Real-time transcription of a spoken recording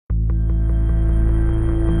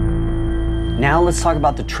Now let's talk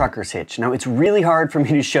about the trucker's hitch. Now it's really hard for me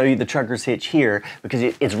to show you the trucker's hitch here because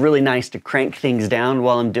it's really nice to crank things down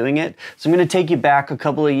while I'm doing it. So I'm gonna take you back a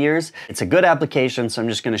couple of years. It's a good application, so I'm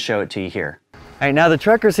just gonna show it to you here. All right, now the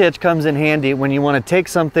trucker's hitch comes in handy when you wanna take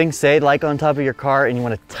something, say like on top of your car, and you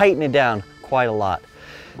wanna tighten it down quite a lot.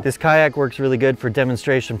 This kayak works really good for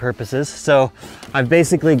demonstration purposes. So I've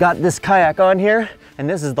basically got this kayak on here, and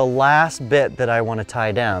this is the last bit that I wanna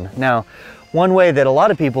tie down. Now, one way that a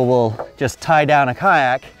lot of people will just tie down a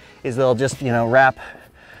kayak is they'll just, you know, wrap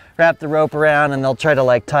the rope around, and they'll try to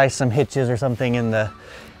like tie some hitches or something in the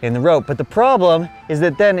rope. But the problem is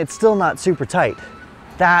that then it's still not super tight.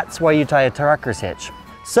 That's why you tie a trucker's hitch.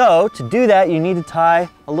 So to do that, you need to tie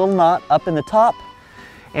a little knot up in the top,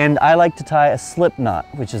 and I like to tie a slip knot,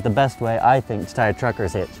 which is the best way I think to tie a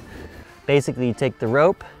trucker's hitch. Basically, you take the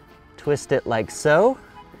rope, twist it like so,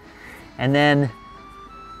 and then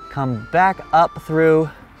come back up through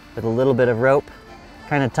with a little bit of rope,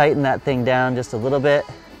 kind of tighten that thing down just a little bit.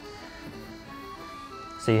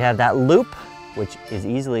 So you have that loop, which is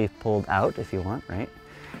easily pulled out if you want, right?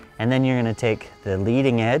 And then you're gonna take the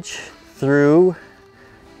leading edge through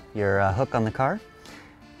your hook on the car,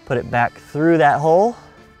 put it back through that hole,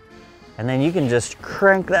 and then you can just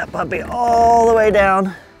crank that puppy all the way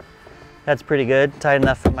down. That's pretty good, tight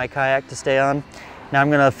enough for my kayak to stay on. Now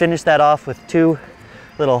I'm gonna finish that off with two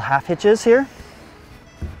little half hitches here.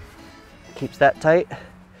 Keeps that tight.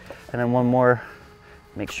 And then one more,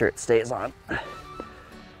 make sure it stays on.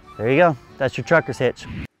 There you go, that's your trucker's hitch.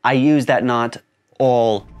 I use that knot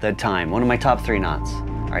all the time, one of my top 3 knots.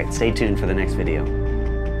 All right, stay tuned for the next video.